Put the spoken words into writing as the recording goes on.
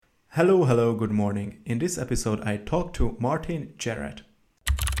Hello, good morning. In this episode, I talk to Martin Jarrett.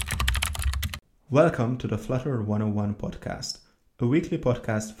 Welcome to the Flutter 101 podcast, a weekly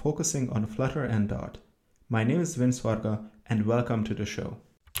podcast focusing on Flutter and Dart. My name is Vince Varga, and welcome to the show.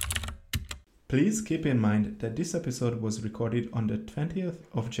 Please keep in mind that this episode was recorded on the 20th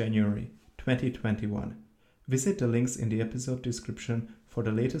of January 2021. Visit the links in the episode description for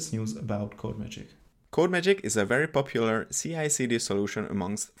the latest news about CodeMagic. CodeMagic is a very popular CI/CD solution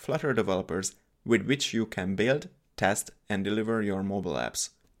amongst Flutter developers with which you can build, test, and deliver your mobile apps.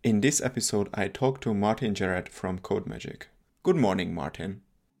 In this episode, I talk to Martin Jarrett from CodeMagic. Good morning, Martin.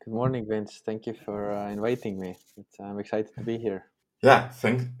 Good morning, Vince. Thank you for inviting me. I'm excited to be here. Yeah,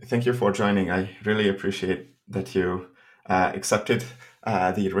 thank you for joining. I really appreciate that you accepted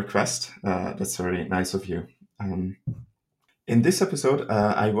the request. That's very nice of you. In this episode,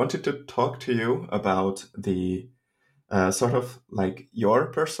 I wanted to talk to you about the sort of like your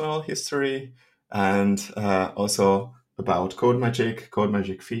personal history and also about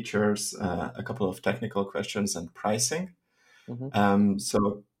CodeMagic features, a couple of technical questions and pricing.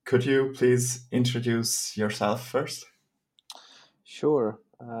 So could you please introduce yourself first? Sure.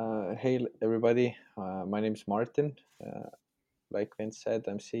 Hey, everybody. My name's Martin. Like Vince said,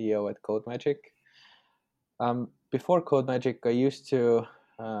 I'm CEO at CodeMagic. Before CodeMagic, I used to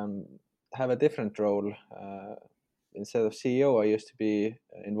have a different role. Instead of CEO, I used to be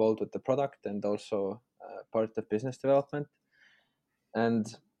involved with the product and also part of business development. And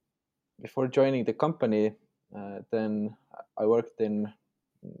before joining the company, then I worked in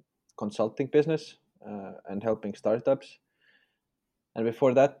consulting business and helping startups. And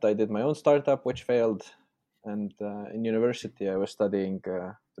before that, I did my own startup, which failed. And in university, I was studying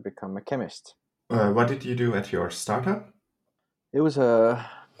to become a chemist. What did you do at your startup? It was a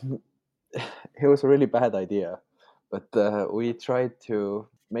it was a really bad idea, but we tried to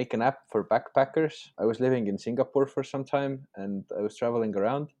make an app for backpackers. I was living in Singapore for some time, and I was traveling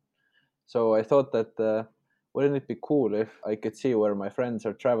around. So I thought that wouldn't it be cool if I could see where my friends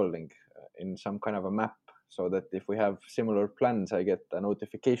are traveling in some kind of a map, so that if we have similar plans, I get a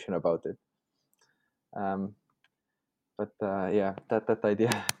notification about it. But yeah, that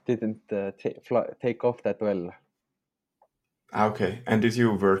idea didn't take off that well. Okay. And did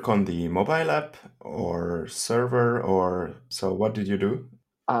you work on the mobile app or server or so what did you do?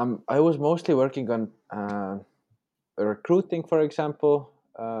 I was mostly working on recruiting, for example.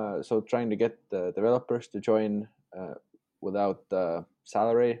 So trying to get the developers to join without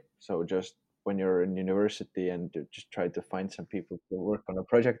salary. So just when you're in university and you just try to find some people to work on a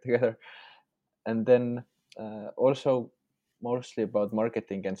project together. And then also mostly about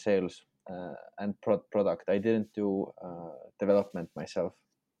marketing and sales and product. I didn't do development myself.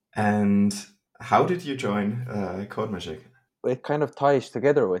 And how did you join CodeMagic? It kind of ties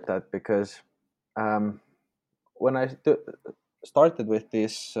together with that because um, when I started with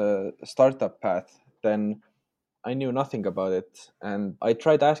this startup path, then I knew nothing about it, and I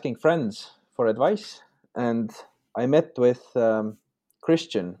tried asking friends for advice, and I met with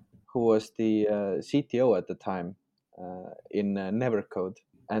Christian, who was the CTO at the time in Nevercode.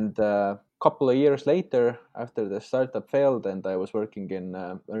 And a couple of years later, after the startup failed and I was working in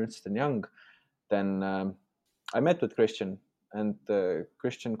Ernst& Young, then I met with Christian, and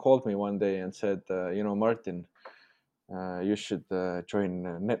Christian called me one day and said, Martin, you should join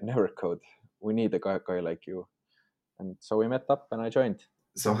Nevercode. We need a guy like you. And so we met up and I joined.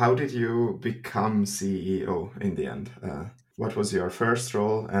 So how did you become CEO in the end? What was your first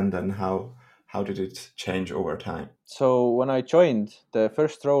role and then how did it change over time? So when I joined, the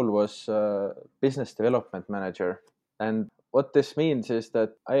first role was business development manager. And what this means is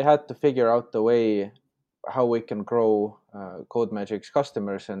that I had to figure out the way how we can grow CodeMagic's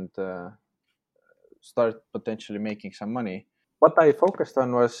customers and start potentially making some money. What I focused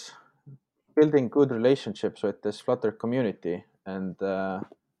on was building good relationships with this Flutter community and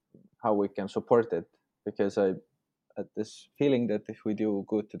how we can support it, because I had this feeling that if we do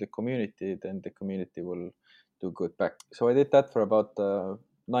good to the community, then the community will do good back. So I did that for about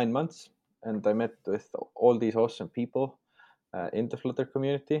 9 months, and I met with all these awesome people in the Flutter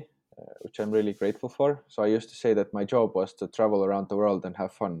community, which I'm really grateful for. So I used to say that my job was to travel around the world and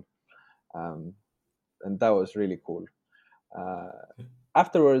have fun, and that was really cool. Uh,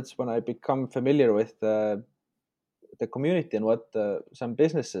 Afterwards, when I become familiar with the community and what some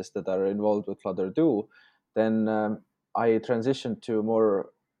businesses that are involved with Flutter do, then I transitioned to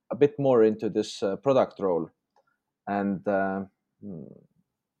a bit more into this product role and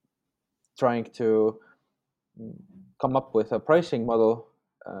trying to come up with a pricing model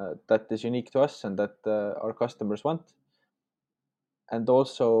that is unique to us and that our customers want, and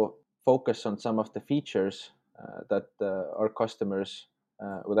also focus on some of the features that our customers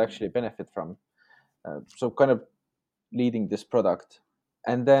would actually benefit from. So kind of leading this product.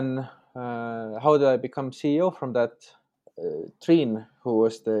 And then how did I become CEO from that? Trine, who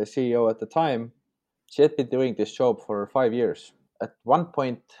was the CEO at the time, she had been doing this job for 5 years. At one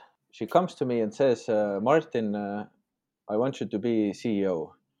point, she comes to me and says, Martin, I want you to be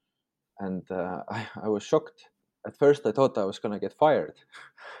CEO. And I was shocked. At first, I thought I was going to get fired.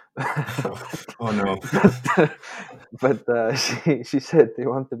 Oh no. but she said, you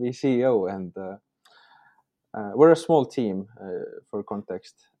want to be CEO. And we're a small team, for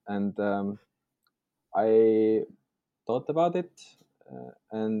context. And I thought about it,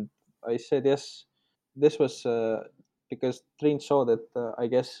 and I said yes. This was because Trine saw that. I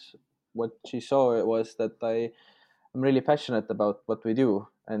guess what she saw was that I am really passionate about what we do,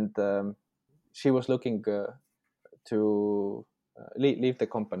 and she was looking to leave the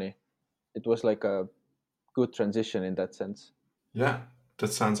company. It was like a good transition in that sense. Yeah,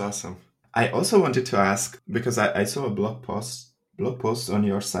 that sounds awesome. I also wanted to ask, because I saw a blog post on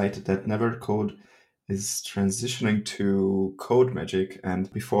your site that Nevercode is transitioning to CodeMagic.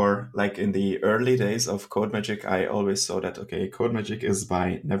 And before, like in the early days of CodeMagic, I always saw that, okay, CodeMagic is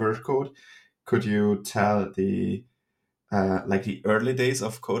by Nevercode. Could you tell the like the early days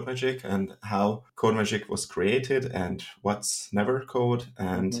of CodeMagic and how CodeMagic was created and what's Nevercode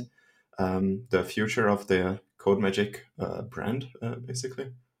and the future of the CodeMagic brand,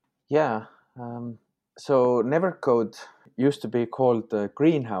 basically? Yeah. So Nevercode used to be called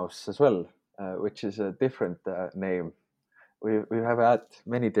Greenhouse as well, which is a different name. We have had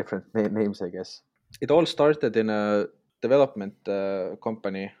many different names, I guess. It all started in a development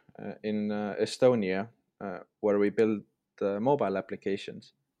company in Estonia, where we build mobile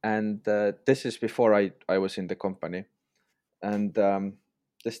applications. And this is before I was in the company. And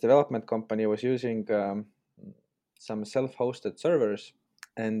this development company was using some self-hosted servers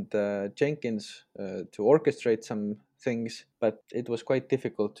and Jenkins to orchestrate some things, but it was quite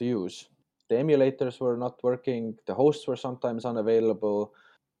difficult to use. The emulators were not working, the hosts were sometimes unavailable.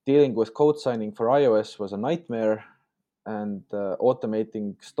 Dealing with code signing for iOS was a nightmare, and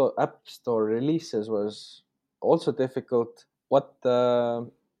automating app store releases was also difficult. What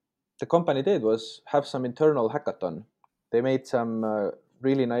the company did was have some internal hackathon. They made some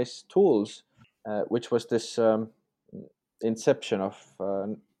really nice tools, which was this inception of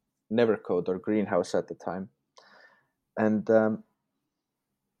Nevercode or Greenhouse at the time. And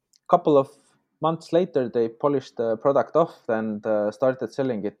couple of months later, they polished the product off and started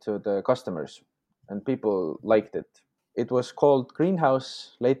selling it to the customers, and people liked it. It was called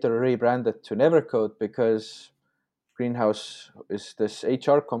Greenhouse, later rebranded to Nevercode because Greenhouse is this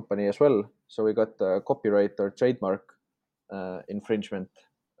HR company as well. So we got the copyright or trademark infringement,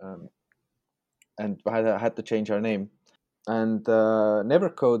 and had to change our name. And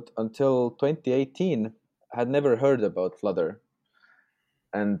Nevercode until 2018 had never heard about Flutter.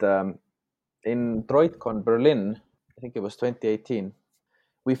 And in DroidCon Berlin, I think it was 2018,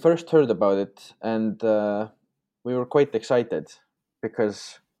 we first heard about it, and we were quite excited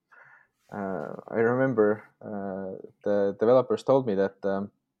because I remember the developers told me that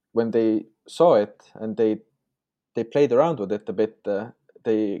when they saw it and they played around with it a bit,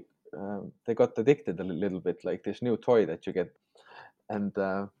 they got addicted a little bit, like this new toy that you get. And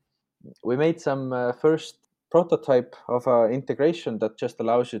we made some first prototype of an integration that just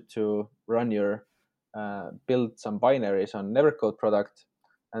allows you to run your build some binaries on Nevercode product.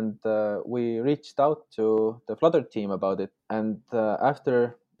 And we reached out to the Flutter team about it. And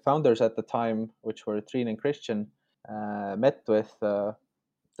after founders at the time, which were Trine and Christian, met with the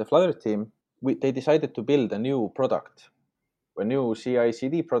Flutter team, they decided to build a new product, a new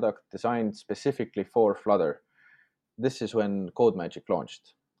CI/CD product designed specifically for Flutter. This is when CodeMagic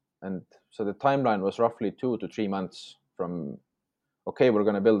launched. And so the timeline was roughly 2 to 3 months from, okay, we're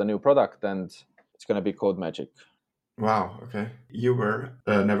going to build a new product and it's going to be CodeMagic. Wow, okay. You were,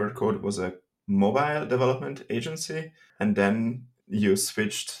 Nevercode was a mobile development agency, and then you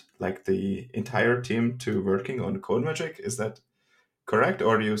switched like the entire team to working on CodeMagic. Is that correct?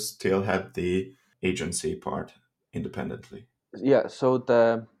 Or you still had the agency part independently? Yeah,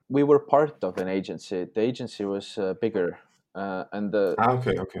 so we were part of an agency. The agency was bigger, and the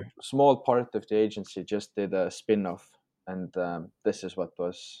Okay. small part of the agency just did a spin-off, and this is what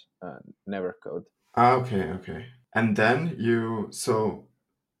was Nevercode. Okay. And then so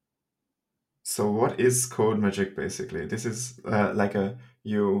what is CodeMagic basically? This is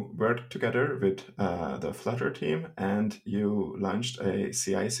you worked together with the Flutter team and you launched a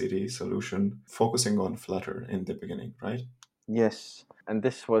CI/CD solution focusing on Flutter in the beginning, right? Yes, and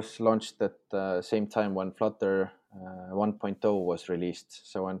this was launched at the same time when Flutter 1.0 was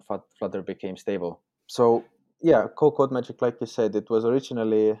released. So when Flutter became stable. So yeah, CodeMagic, like you said, it was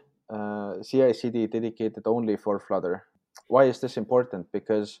originally CI/CD dedicated only for Flutter. Why is this important?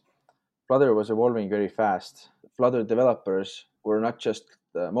 Because Flutter was evolving very fast. Flutter developers were not just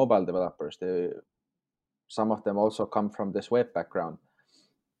mobile developers. Some of them also come from this web background.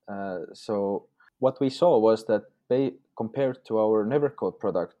 So what we saw was that compared to our Nevercode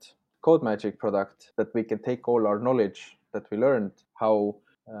product, CodeMagic product, that we can take all our knowledge that we learned, how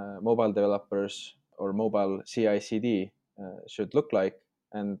mobile developers or mobile CI/CD should look like,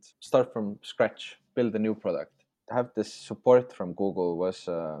 and start from scratch, build a new product. Have this support from Google was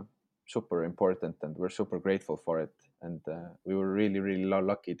super important, and we're super grateful for it. And we were really, really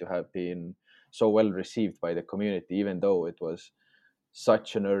lucky to have been so well received by the community, even though it was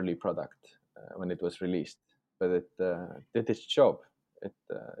such an early product when it was released. But it did its job.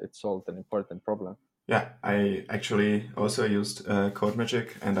 It solved an important problem. Yeah, I actually also used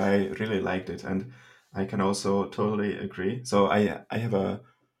CodeMagic and I really liked it, and I can also totally agree. So I have a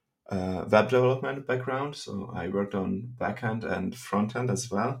web development background, so I worked on backend and frontend as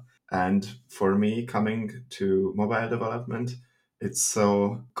well. And for me, coming to mobile development, it's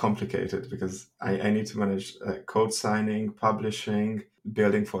so complicated because I need to manage code signing, publishing,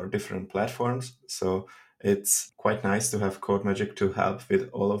 building for different platforms. So it's quite nice to have CodeMagic to help with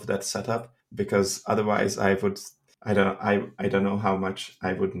all of that setup, because otherwise I don't know how much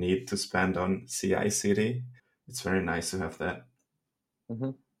I would need to spend on CI/CD. It's very nice to have that.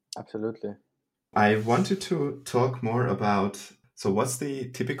 Mm-hmm. Absolutely. I wanted to talk more about, so what's the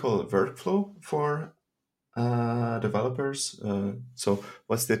typical workflow for developers? So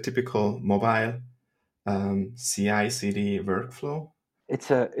what's the typical mobile CI/CD workflow? It's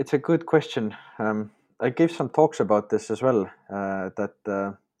a good question. I gave some talks about this as well.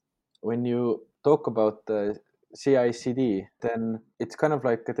 That when you talk about the CI/CD, then it's kind of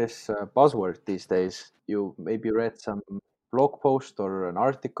like this buzzword these days. You maybe read some blog post or an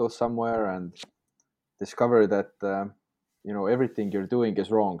article somewhere and discover that everything you're doing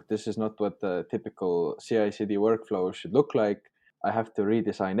is wrong. This is not what the typical CI/CD workflow should look like. I have to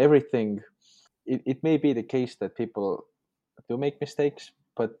redesign everything. It may be the case that people do make mistakes,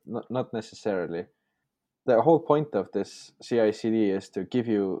 but not necessarily. The whole point of this CI/CD is to give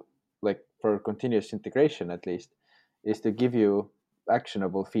you, like for continuous integration at least, is to give you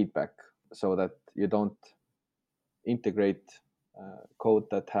actionable feedback so that you don't integrate code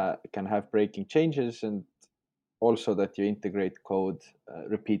that can have breaking changes, and also that you integrate code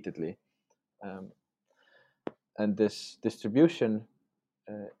repeatedly. Um, and this distribution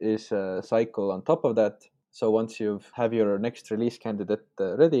is a cycle on top of that. So once you have your next release candidate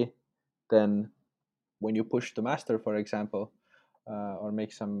ready, then when you push to master, for example, or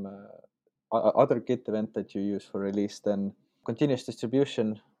make some other Git event that you use for release, then continuous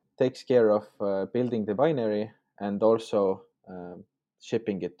distribution takes care of building the binary and also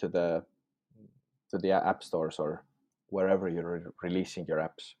shipping it to the app stores or wherever you're releasing your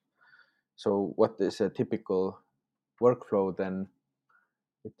apps. So what is a typical workflow then?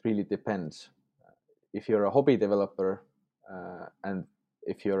 It really depends. If you're a hobby developer and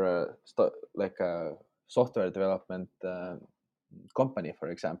if you're like a software development company, for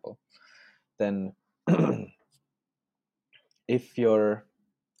example, then if your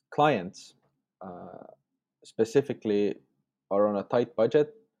clients specifically are on a tight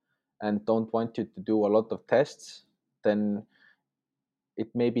budget and don't want you to do a lot of tests, then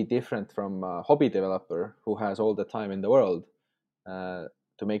it may be different from a hobby developer who has all the time in the world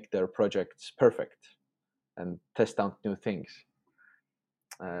to make their projects perfect and test out new things.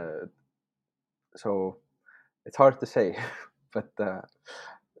 So it's hard to say, but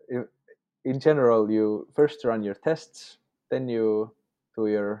in general, you first run your tests, then you do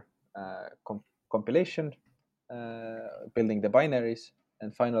your compilation, building the binaries,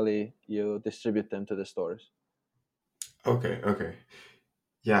 and finally you distribute them to the stores. Okay.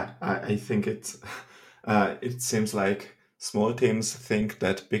 Yeah, I think it seems like small teams think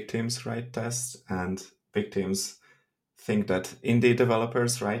that big teams write tests, and big teams think that indie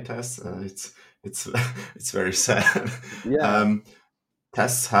developers write tests. It's it's very sad. Yeah.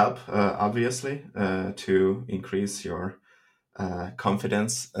 Tests help, obviously, to increase your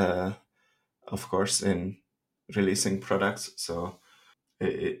confidence, of course, in releasing products. So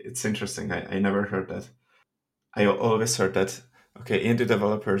it's interesting. I never heard that. I always heard that, okay, indie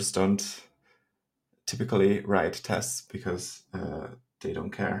developers don't typically write tests because they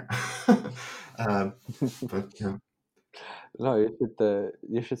don't care. But yeah. No,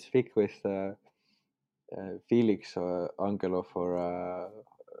 you should speak with Felix Angelov or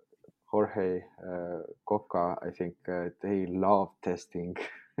Jorge Coca, I think they love testing.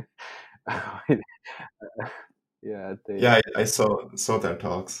 Yeah, they Yeah, I saw their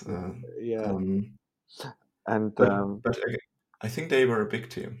talks. yeah, Um, and but I think they were a big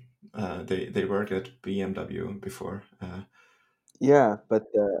team. They worked at BMW before. yeah, but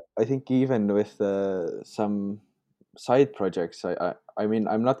I think even with some side projects, I mean,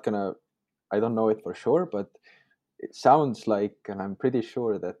 I'm not gonna, I don't know it for sure, but it sounds like, and I'm pretty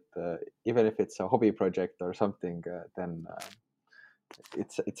sure that even if it's a hobby project or something, then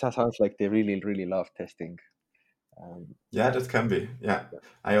it sounds like they really love testing. Um, Yeah, that can be. Yeah,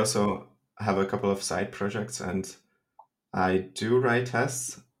 I also have a couple of side projects, and I do write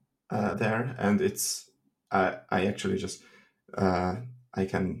tests there, and I actually just uh, I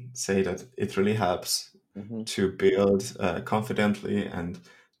can say that it really helps hmm to build confidently, and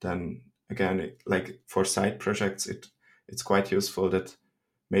then again, like for side projects, it's quite useful that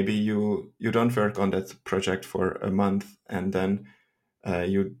maybe you don't work on that project for a month, and then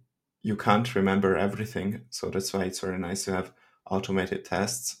you can't remember everything. So that's why it's very nice to have automated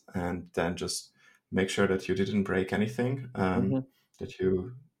tests, and then just make sure that you didn't break anything, hmm that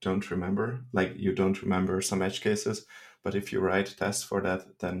you don't remember, like you don't remember some edge cases. But if you write tests for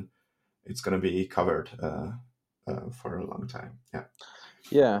that, then it's going to be covered for a long time. Yeah.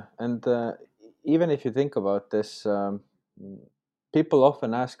 Yeah, and even if you think about this, people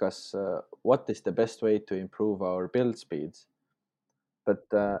often ask us what is the best way to improve our build speeds. But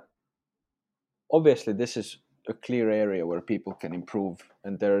obviously, this is a clear area where people can improve,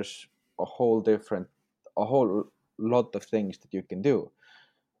 and there's a whole lot of things that you can do.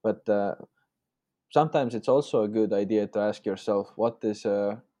 But sometimes it's also a good idea to ask yourself, what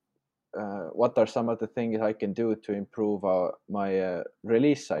are some of the things I can do to improve my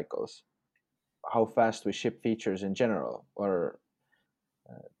release cycles, how fast we ship features in general, or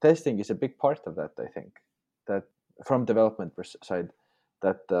testing is a big part of that. I think that from development side,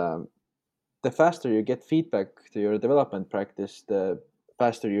 that the faster you get feedback to your development practice, the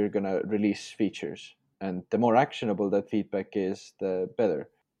faster you're gonna release features, and the more actionable that feedback is, the better.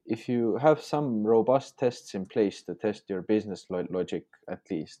 If you have some robust tests in place to test your business logic at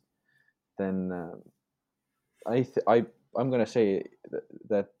least, then I th- I I'm gonna say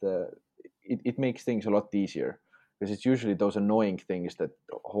that it makes things a lot easier, because it's usually those annoying things that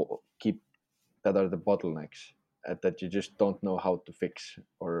keep that are the bottlenecks that you just don't know how to fix,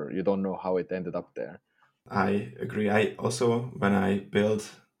 or you don't know how it ended up there. I agree. I also, when I build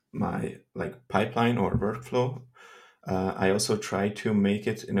my like pipeline or workflow, I also try to make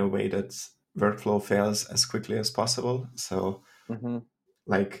it in a way that workflow fails as quickly as possible. So, Mm-hmm.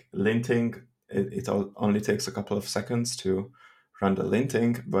 like linting, only takes a couple of seconds to run the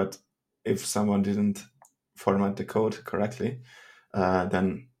linting. But if someone didn't format the code correctly,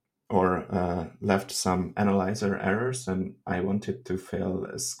 then or left some analyzer errors, then I want it to fail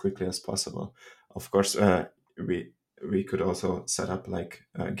as quickly as possible. Of course, we we could also set up like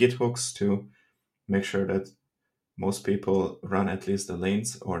Git hooks to make sure that most people run at least the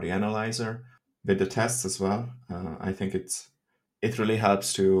lanes or the analyzer with the tests as well. I think it really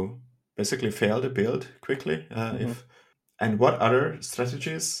helps to basically fail the build quickly. Mm-hmm. If and what other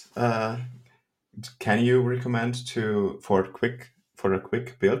strategies can you recommend to for a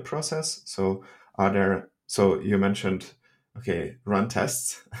quick build process? So are there? So you mentioned okay, run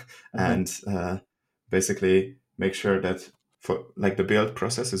tests Mm-hmm. and basically make sure that for like the build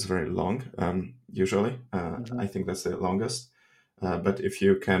process is very long. Usually, Mm-hmm. I think that's the longest. But if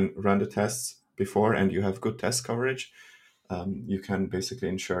you can run the tests before and you have good test coverage, you can basically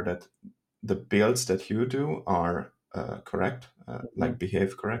ensure that the builds that you do are correct, Mm-hmm. like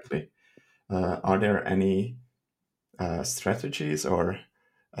behave correctly. Are there any strategies or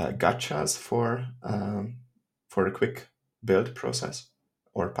gotchas for a quick build process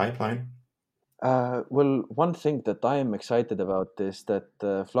or pipeline? Well, one thing that I am excited about is that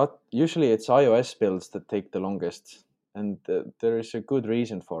usually it's iOS builds that take the longest, and there is a good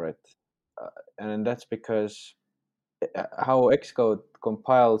reason for it, uh, and that's because how Xcode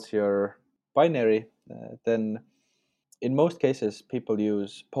compiles your binary, then in most cases people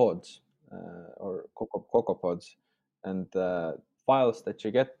use pods or Cocoa pods, and files that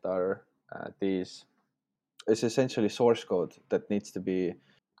you get are these. It's essentially source code that needs to be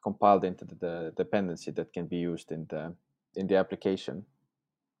compiled into the dependency that can be used in the application.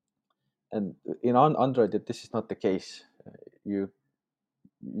 And in Android, this is not the case. You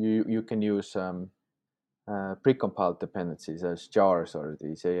you can use precompiled dependencies as jars or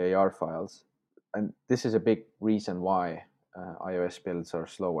these AAR files, and this is a big reason why iOS builds are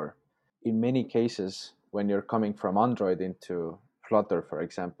slower. In many cases, when you're coming from Android into Flutter, for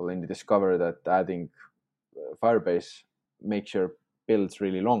example, and you discover that adding Firebase makes your builds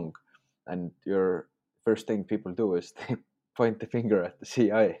really long, and your first thing people do is they point the finger at the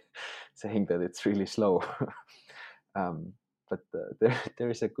CI, saying that it's really slow. But there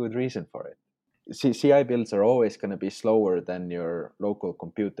is a good reason for it. CI builds are always going to be slower than your local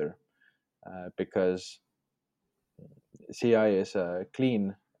computer because CI is a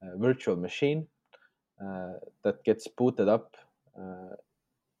clean virtual machine that gets booted up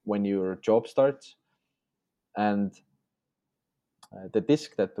when your job starts. And the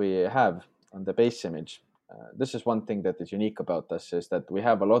disk that we have on the base image, this is one thing that is unique about us, is that we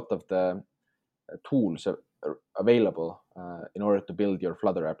have a lot of the tools available in order to build your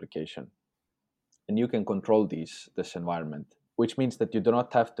Flutter application. And you can control this environment, which means that you do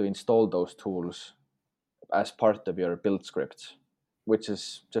not have to install those tools as part of your build scripts, which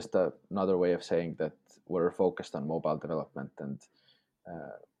is just another way of saying that we're focused on mobile development and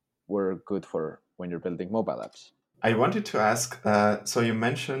we're good for when you're building mobile apps. I wanted to ask, so you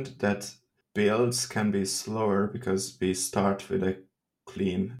mentioned that builds can be slower because we start with a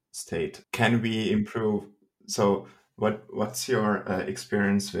clean state. Can we improve? So what's your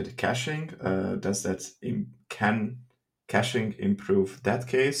experience with caching? Does that can caching improve that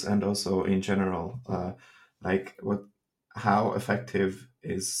case? And also in general, like how effective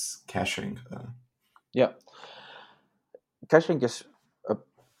is caching? Yeah, caching is a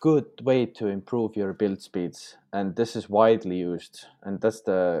good way to improve your build speeds, and this is widely used, and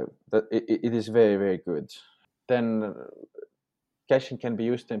it is very, very good. Then caching can be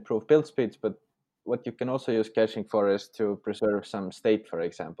used to improve build speeds, but what you can also use caching for is to preserve some state, for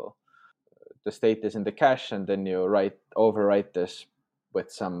example. The state is in the cache, and then you overwrite this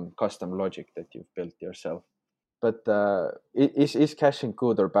with some custom logic that you've built yourself. But is caching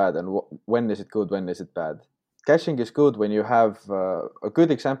good or bad, and when is it good, when is it bad? Caching is good when you have a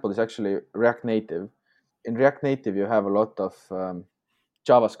good example is actually React Native. In React Native, you have a lot of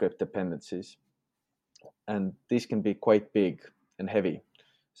JavaScript dependencies, and these can be quite big and heavy.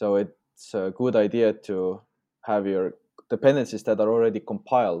 So it's a good idea to have your dependencies that are already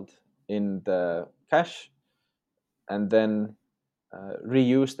compiled in the cache and then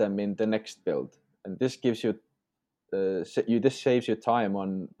reuse them in the next build. And this gives you this saves you time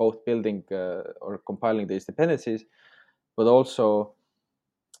on both building or compiling these dependencies, but also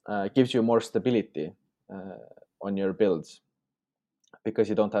gives you more stability on your builds because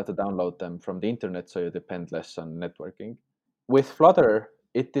you don't have to download them from the internet, so you depend less on networking. With Flutter,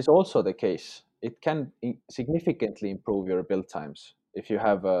 it is also the case. It can significantly improve your build times if you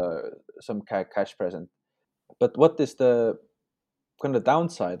have some cache present. But what is the kind of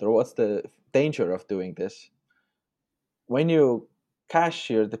downside, or what's the danger of doing this? When you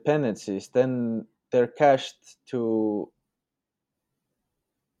cache your dependencies, then they're cached to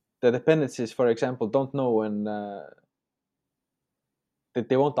the dependencies, for example, don't know when that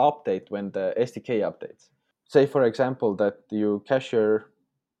they won't update when the SDK updates. Say, for example, that you cache your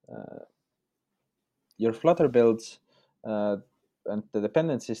Flutter builds and the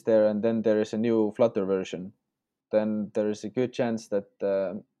dependencies there, and then there is a new Flutter version. Then there is a good chance that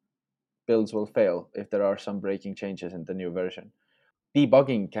builds will fail if there are some breaking changes in the new version.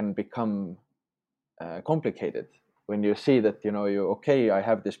 Debugging can become complicated when you see that I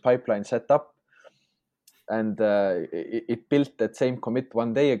have this pipeline set up, and it built that same commit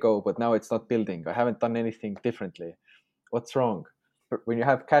 1 day ago, but now it's not building. I haven't done anything differently. What's wrong? When you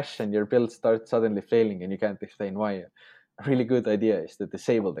have cache and your build starts suddenly failing and you can't explain why, a really good idea is to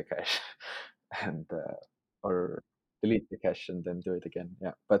disable the cache and or delete the cache and then do it again.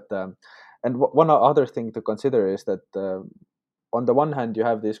 Yeah, but and one other thing to consider is that on the one hand you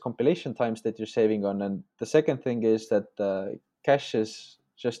have these compilation times that you're saving on, and the second thing is that cache is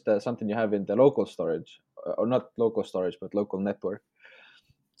just something you have in the local storage, or not local storage but local network.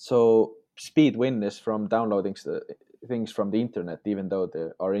 So speed win is from downloading things from the internet, even though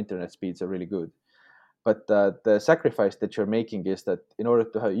our internet speeds are really good. But the sacrifice that you're making is that in order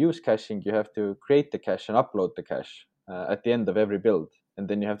to use caching, you have to create the cache and upload the cache at the end of every build, and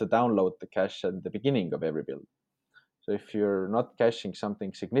then you have to download the cache at the beginning of every build. So if you're not caching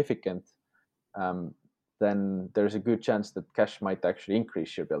something significant, then there's a good chance that cache might actually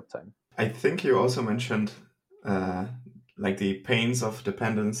increase your build time. I think you also mentioned like the pains of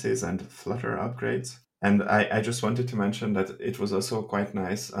dependencies and Flutter upgrades. And I just wanted to mention that it was also quite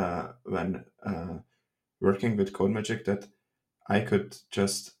nice when working with CodeMagic that I could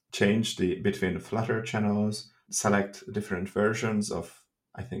just change between Flutter channels, select different versions of,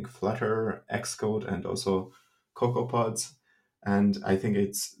 I think, Flutter, Xcode, and also CocoaPods. And I think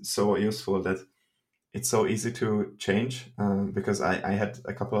it's so useful that it's so easy to change because I had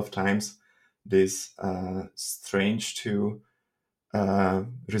a couple of times this strange to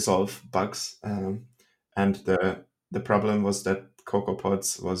resolve bugs, and the problem was that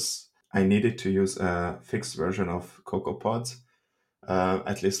CocoaPods was I needed to use a fixed version of CocoaPods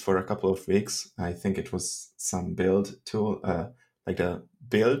at least for a couple of weeks. I think it was some build tool, like a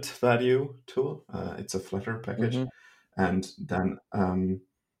build value tool. It's a Flutter package, Mm-hmm. and then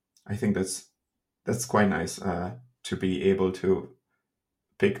I think that's quite nice to be able to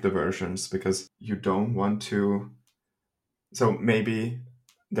pick the versions because you don't want to. So maybe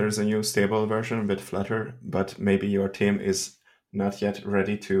there's a new stable version with Flutter, but maybe your team is not yet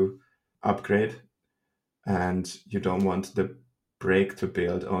ready to upgrade, and you don't want the break to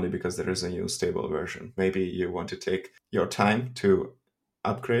build only because there is a new stable version. Maybe you want to take your time to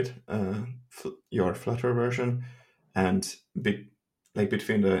upgrade your Flutter version, and like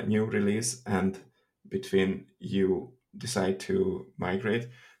between the new release and between you decide to migrate,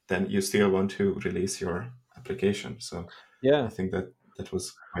 then you still want to release your application. So I Yeah, think that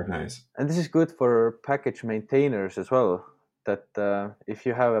was quite nice. and this is good for package maintainers as well. That if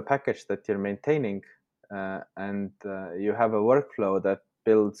you have a package that you're maintaining and you have a workflow that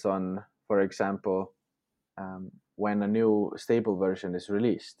builds on, for example, when a new stable version is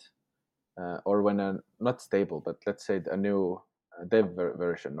released, or when a not stable, but let's say a new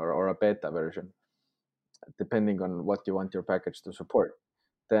version or a beta version, depending on what you want your package to support,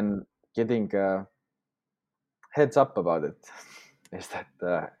 then getting heads up about it is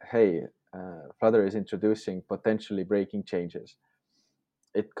that hey, Flutter is introducing potentially breaking changes.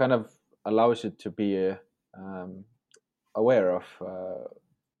 It kind of allows you to be um, aware of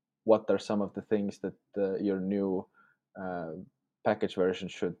what are some of the things that your new uh, package version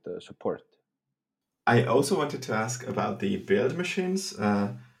should support. I also wanted to ask about the build machines.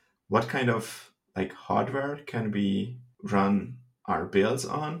 What kind of like hardware can we run our builds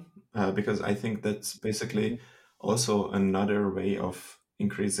on? Because I think that's Mm-hmm. basically also another way of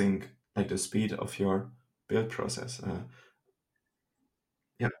increasing like the speed of your build process.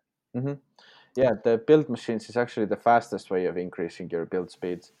 Yeah. Mm-hmm. Yeah, the build machines is actually the fastest way of increasing your build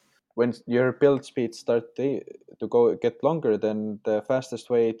speeds. When your build speeds start to go get longer, then the fastest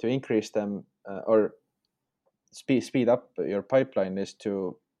way to increase them or speed up your pipeline is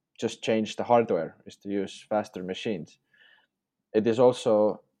to just change the hardware, is to use faster machines. It is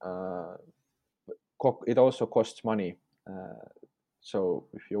also it also costs money. So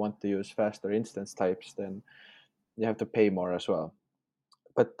if you want to use faster instance types, then you have to pay more as well.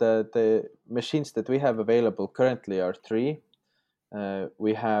 But the machines that we have available currently are three.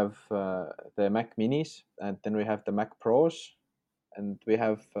 We have the Mac Minis, and then we have the Mac Pros, and we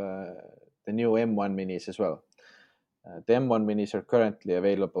have the new M1 Minis as well. The M1 Minis are currently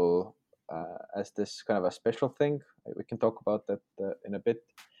available as this kind of a special thing. We can talk about that in a bit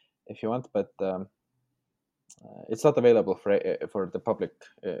if you want, but it's not available for the public.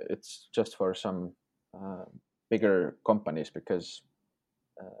 It's just for some uh, bigger companies because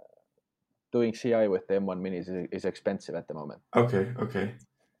doing CI with the M1 Minis is expensive at the moment. Okay. Okay.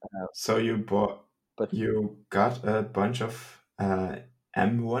 Uh, So but you got a bunch of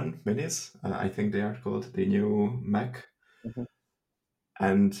M1 minis. I think they are called the new Mac. Mhm.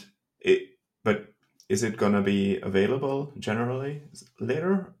 And it, but is it gonna be available generally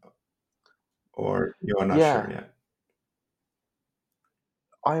later, or you are not sure Yeah, yet?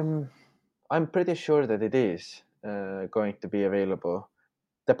 I'm I'm pretty sure that it is going to be available.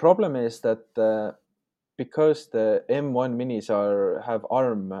 The problem is that because the M1 minis are have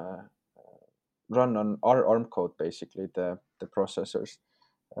ARM run on our ARM code, basically the processors,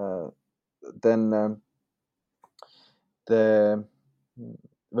 uh, then the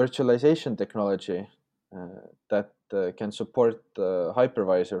virtualization technology that can support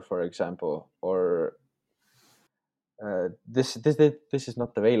hypervisor, for example, or this is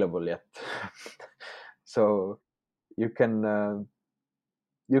not available yet. So you can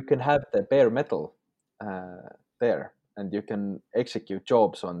you can have the bare metal uh, there, and you can execute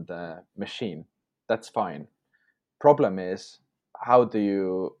jobs on the machine. That's fine. Problem is, how do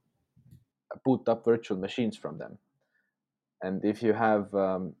you boot up virtual machines from them? And if you have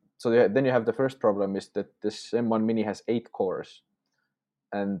then you have the first problem is that this M1 Mini has 8 cores,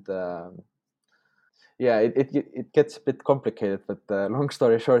 and yeah, it gets a bit complicated. But long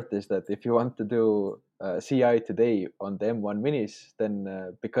story short is that if you want to do CI today on the M1 Minis,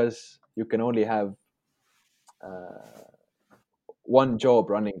 then because you can only have uh, one job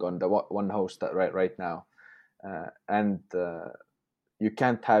running on the one host right now, and you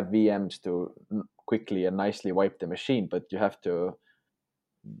can't have VMs to quickly and nicely wipe the machine, but you have to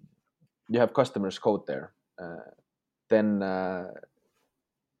you have customers code there, then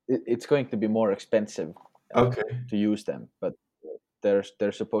it's going to be more expensive Okay. to use them, but they're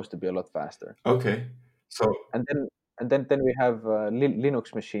supposed to be a lot faster. Okay. So And then we have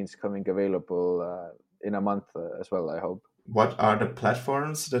Linux machines coming available in a month as well, I hope. what are the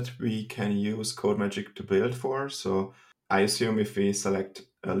platforms that we can use CodeMagic to build for? So I assume if we select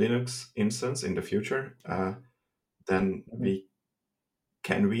a Linux instance in the future, then Mhm.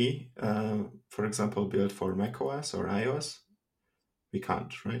 for example, build for macOS or iOS? We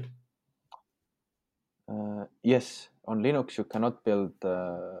can't, right? Yes, on Linux you cannot build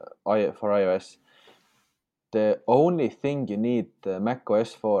for iOS. The only thing you need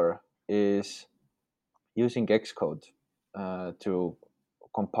macOS for is using Xcode to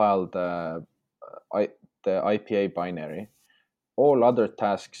compile the IPA binary. All other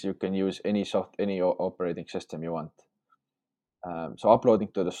tasks you can use any operating system you want. So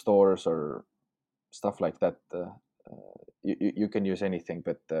uploading to the stores or stuff like that, you can use anything,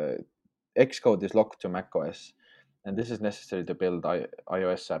 but Xcode is locked to macOS, and this is necessary to build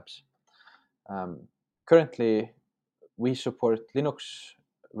iOS apps. Currently, we support Linux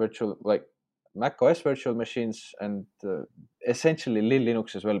virtual, like macOS virtual machines, and essentially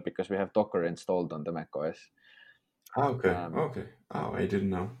Linux as well, because we have Docker installed on the macOS. Okay. Um, Okay. Oh, I didn't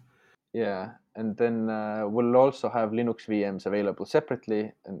know. yeah, and then we'll also have Linux VMs available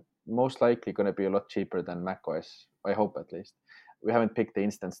separately, and most likely going to be a lot cheaper than macOS. I hope, at least. We haven't picked the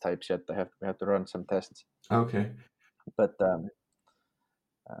instance types yet. We have to run some tests, Okay. but uh,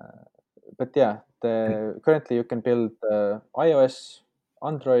 yeah, currently you can build iOS,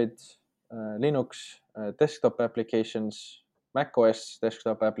 Android, Linux desktop applications, macOS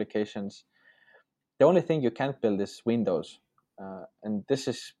desktop applications. The only thing you can't build is Windows, and this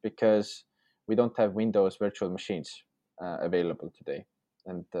is because we don't have Windows virtual machines available today.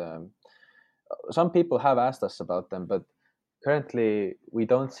 And some people have asked us about them, but currently we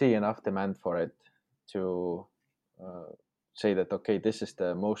don't see enough demand for it to uh, say that, okay, this is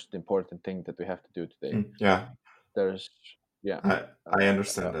the most important thing that we have to do today. Yeah, There's Yeah, I uh, I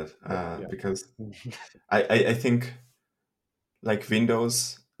understand that yeah. because I think like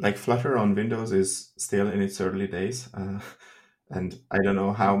Windows, like Flutter on Windows is still in its early days, and I don't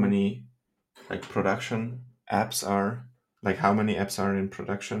know how Mhm. many like production apps are like how many apps are in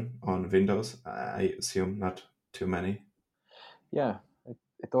production on Windows. I assume not too many. Yeah,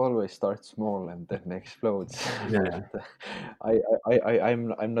 it always starts small and then explodes. Yeah. But I'm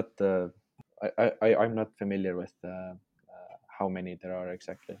not I'm not familiar with how many there are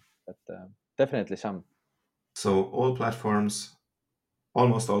exactly, but definitely some. So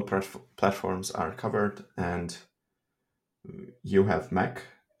almost all platforms are covered, and you have Mac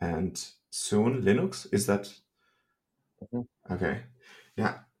and soon Linux. Is that Mhm. okay?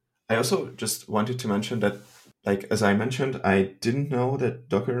 Yeah. I also just wanted to mention that, like as I mentioned, I didn't know that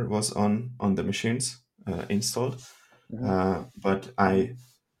Docker was on the machines installed, Mhm. but Mhm.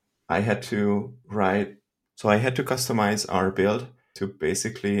 I had to write. So I had to customize our build to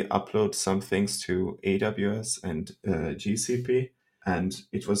basically upload some things to AWS and GCP, and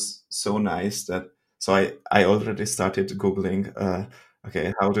it was so nice that so I already started googling.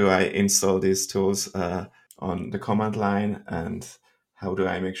 Okay, how do I install these tools on the command line, and how do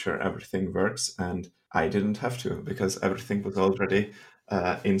I make sure everything works? And I didn't have to because everything was already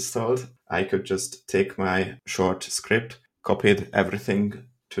installed. I could just take my short script, copied everything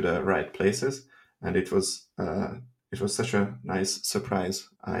to the right places, and it was such a nice surprise.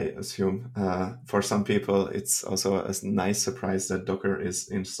 I assume for some people it's also a nice surprise that Docker is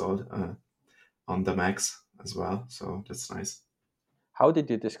installed on the Macs as well. So that's nice. How did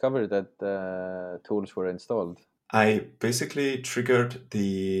you discover that tools were installed? I basically triggered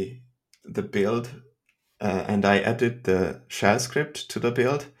the build and I added the shell script to the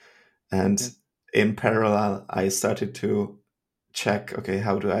build, and Mhm. in parallel I started to check, okay,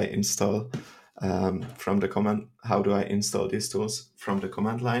 how do I install from the command, how do I install these tools from the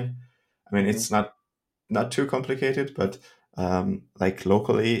command line? I mean, Mhm. it's not too complicated, but like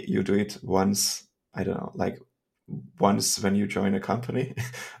locally you do it once, I don't know, like once when you join a company,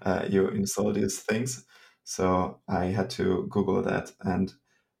 you install these things. So I had to Google that, and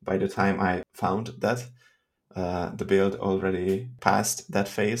by the time I found that, the build already passed that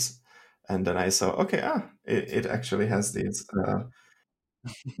phase, and then I saw, okay, it actually has these.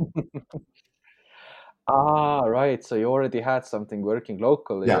 Right. So you already had something working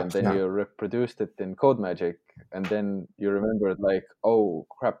locally, Yeah, and then yeah, you reproduced it in CodeMagic, and then you remembered, like, oh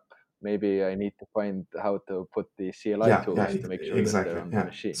crap, maybe I need to find how to put the CLI yeah, tools to make sure that they're exactly, on the yeah.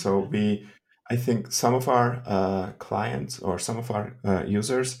 machine. So I think some of our clients or some of our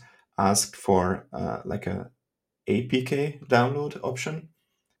users asked for like a APK download option.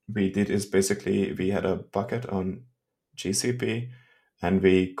 We did is basically we had a bucket on GCP and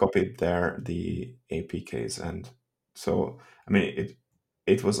we copied there the APKs. And so, I mean,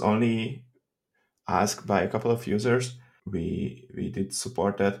 it was only asked by a couple of users. We did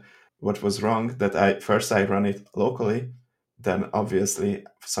support that. What was wrong that I run it locally, then obviously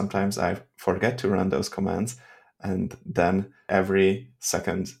sometimes I forget to run those commands, and then every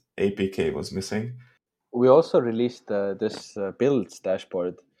second APK was missing. We also released this builds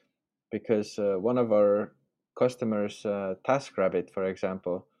dashboard because one of our customers, TaskRabbit, for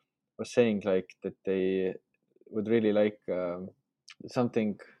example, was saying like that they would really like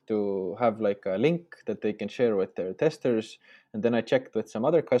something to have like a link that they can share with their testers. And then I checked with some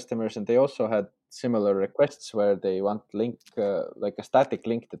other customers, and they also had similar requests where they want link like a static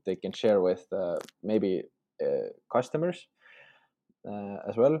link that they can share with maybe customers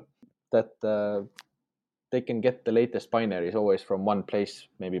as well. That they can get the latest binaries always from one place,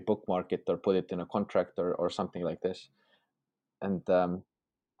 maybe bookmark it or put it in a contract or something like this. And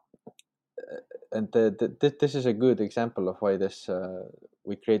this is a good example of why this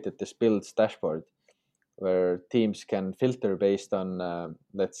we created this builds dashboard where teams can filter based on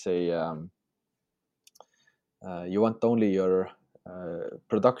let's say you want only your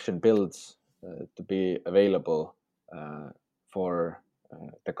production builds to be available for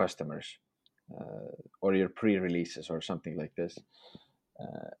the customers or your pre-releases or something like this.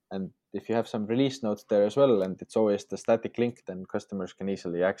 And if you have some release notes there as well, and it's always the static link, then customers can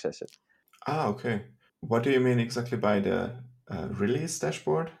easily access it. Okay. What do you mean exactly by the release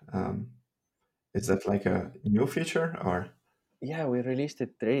dashboard? Is that like a new feature or? Yeah, we released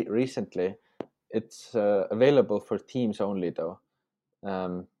it recently. It's available for Teams only, though.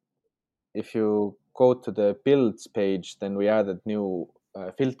 Um, if you go to the builds page, then we added new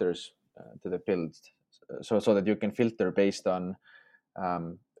filters to the builds, so that you can filter based on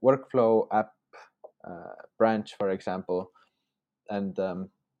workflow, app, branch, for example. And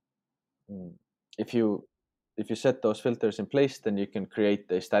if you set those filters in place, then you can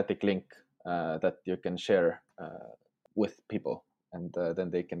create a static link that you can share with people, and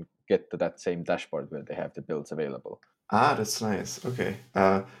then they can get to that same dashboard where they have the builds available. Ah, that's nice. Okay.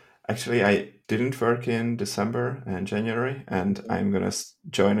 Actually, I didn't work in December and January, and I'm gonna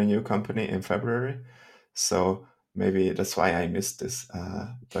join a new company in February. So maybe that's why I missed this.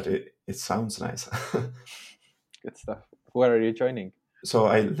 But it sounds nice. Good stuff. Where are you joining? So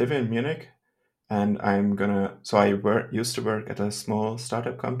I live in Munich, and used to work at a small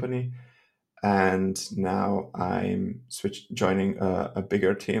startup company, and now I'm joining a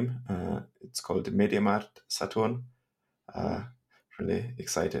bigger team. It's called MediaMarkt Saturn. Uh, really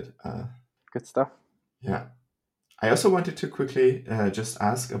excited. Good stuff. Yeah. I also wanted to quickly just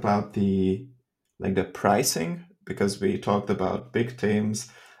ask about the pricing, because we talked about big teams,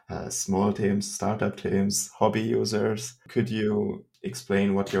 small teams, startup teams, hobby users. Could you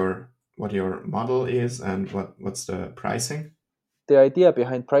explain what your model is and what's the pricing? The idea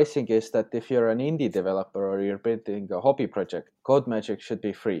behind pricing is that if you're an indie developer or you're building a hobby project, CodeMagic should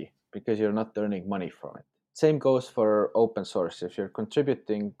be free because you're not earning money from it. Same goes for open source. If you're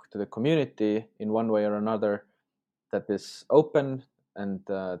contributing to the community in one way or another that is open and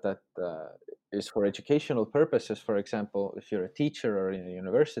that is for educational purposes, for example, if you're a teacher or in a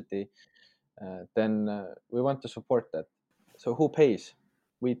university, then we want to support that. So who pays?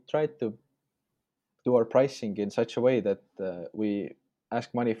 We try to do our pricing in such a way that we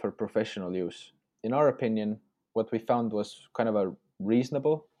ask money for professional use. In our opinion, what we found was kind of a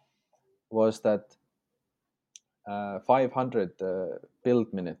reasonable was that 500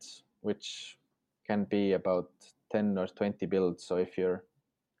 build minutes, which can be about 10 or 20 builds. So if you're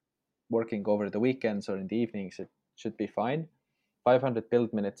working over the weekends or in the evenings, it should be fine. 500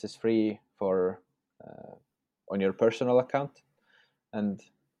 build minutes is free for on your personal account, and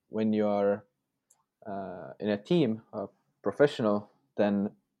when you are in a team, a professional, then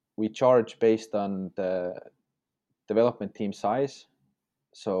we charge based on the development team size.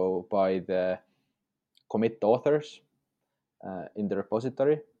 So by the commit authors in the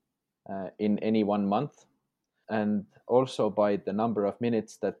repository in any 1 month, and also by the number of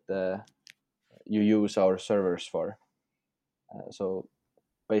minutes that you use our servers for. So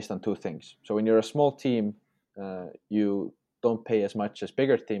based on two things. So when you're a small team, you don't pay as much as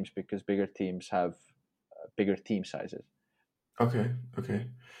bigger teams because bigger teams have bigger team sizes. Okay, okay.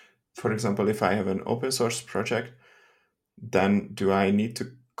 For example, if I have an open source project, then do I need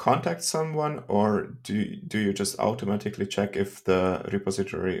to contact someone, or do you just automatically check if the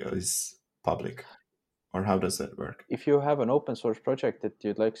repository is public? or how does that work? If you have an open source project that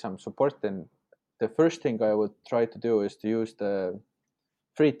you'd like some support, then the first thing I would try to do is to use the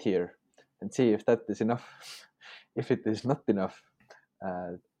free tier and see if that is enough. If it is not enough,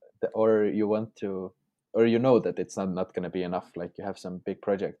 or you want to, or you know that it's not going to be enough, like you have some big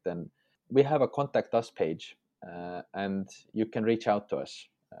project, then we have a contact us page, and you can reach out to us,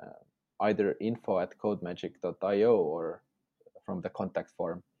 either info@codemagic.io or from the contact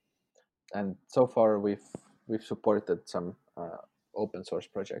form. And so far we've supported some open source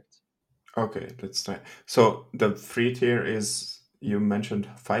projects. Okay, let's try. So the free tier is, you mentioned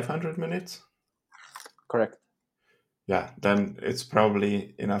 500 minutes? Correct. Yeah, then it's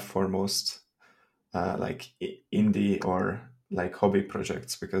probably enough for most like indie or like hobby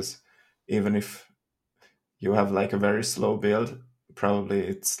projects, because even if you have like a very slow build, probably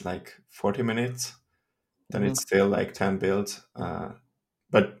it's like 40 minutes, then it's still like 10 builds.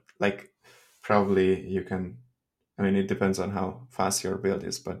 But like probably you can, I mean, it depends on how fast your build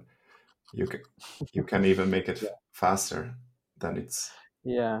is, but you can even make it faster than it's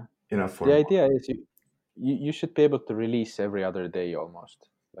enough for The more. idea is you should be able to release every other day almost,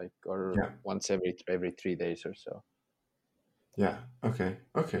 like, or Yeah. once every 3 days or so. Yeah. Okay.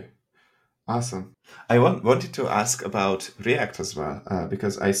 Awesome. I wanted to ask about React as well,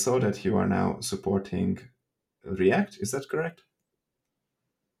 because I saw that you are now supporting React. Is that correct?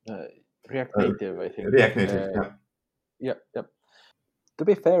 React Native, I think. React Native. Yeah. Yep. To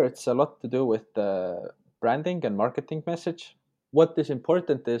be fair, it's a lot to do with the branding and marketing message. What is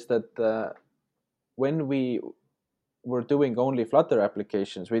important is that when we were doing only Flutter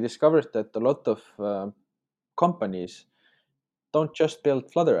applications, we discovered that a lot of companies don't just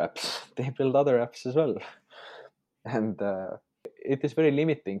build Flutter apps; they build other apps as well, and it is very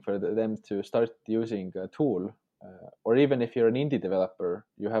limiting for them to start using a tool. Or even if you're an indie developer,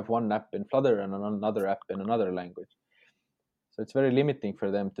 you have one app in Flutter and another app in another language. So it's very limiting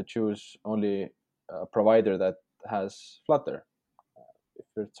for them to choose only a provider that has Flutter. If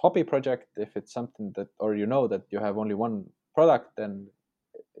it's hobby project, if it's something that, or you know that you have only one product, then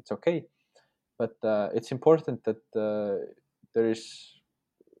it's okay. But it's important that there is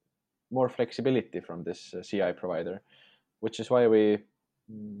more flexibility from this CI provider, which is why we,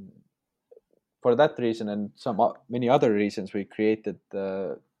 for that reason and many other reasons, we created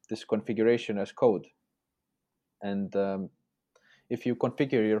this configuration as code. And if you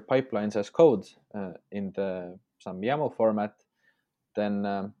configure your pipelines as code in some YAML format,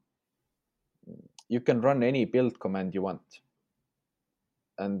 then you can run any build command you want.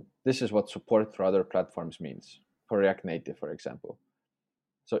 And this is what support for other platforms means, for React Native, for example.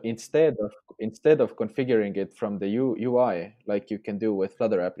 So instead of configuring it from the UI, like you can do with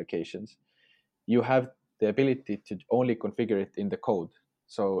Flutter applications, you have the ability to only configure it in the code.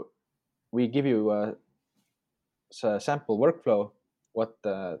 So we give you a sample workflow, what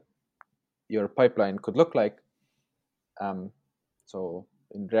your pipeline could look like. So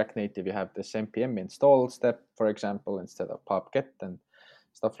in React Native, you have this npm install step, for example, instead of pop get and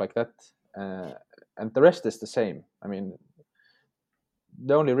stuff like that. And the rest is the same. I mean,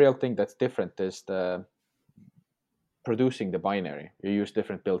 the only real thing that's different is the producing the binary. You use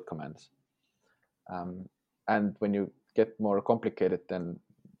different build commands. And when you get more complicated, then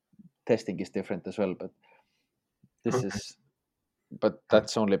testing is different as well. But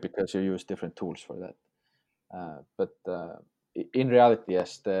that's only because you use different tools for that. But in reality,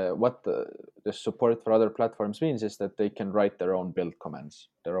 yes, what the support for other platforms means is that they can write their own build commands,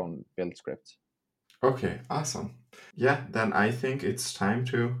 their own build scripts. Okay, awesome. Yeah, then I think it's time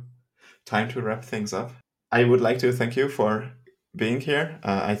to wrap things up. I would like to thank you for being here.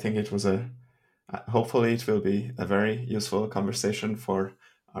 I think it was hopefully it will be a very useful conversation for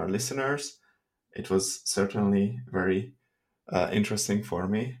our listeners. It was certainly very interesting for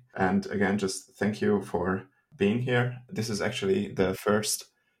me. And again, just thank you for being here. This is actually the first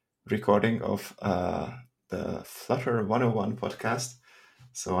recording of the Flutter 101 podcast.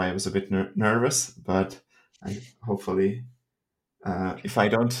 So I was a bit nervous, but hopefully, if I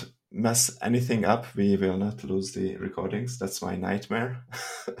don't mess anything up, we will not lose the recordings. That's my nightmare.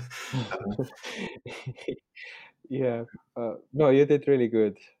 Yeah, no, you did really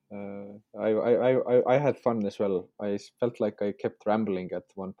good. I had fun as well. I felt like I kept rambling at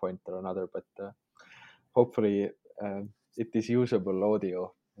one point or another, but hopefully it is usable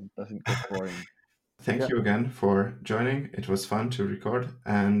audio and doesn't get boring. Thank you again for joining. It was fun to record,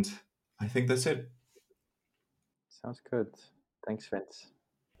 and I think that's it. Sounds good. Thanks, Vince.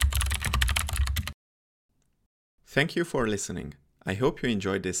 Thank you for listening. I hope you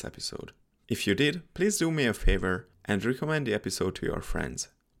enjoyed this episode. If you did, please do me a favor and recommend the episode to your friends,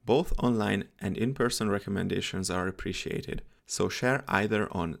 Both online and in-person recommendations are appreciated, so share either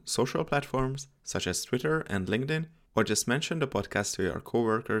on social platforms such as Twitter and LinkedIn, or just mention the podcast to your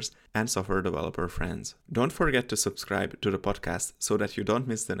coworkers and software developer friends. Don't forget to subscribe to the podcast so that you don't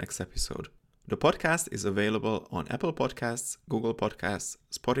miss the next episode. The podcast is available on Apple Podcasts, Google Podcasts,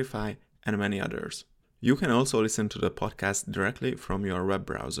 Spotify, and many others. You can also listen to the podcast directly from your web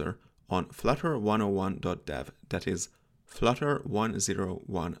browser on flutter101.dev, that is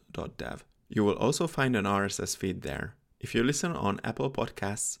flutter101.dev. You will also find an RSS feed there. If you listen on Apple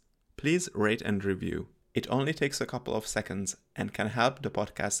Podcasts, please rate and review. It only takes a couple of seconds and can help the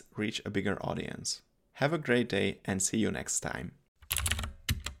podcast reach a bigger audience. Have a great day and see you next time.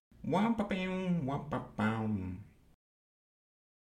 Wam-pa-bam, wam-pa-bam.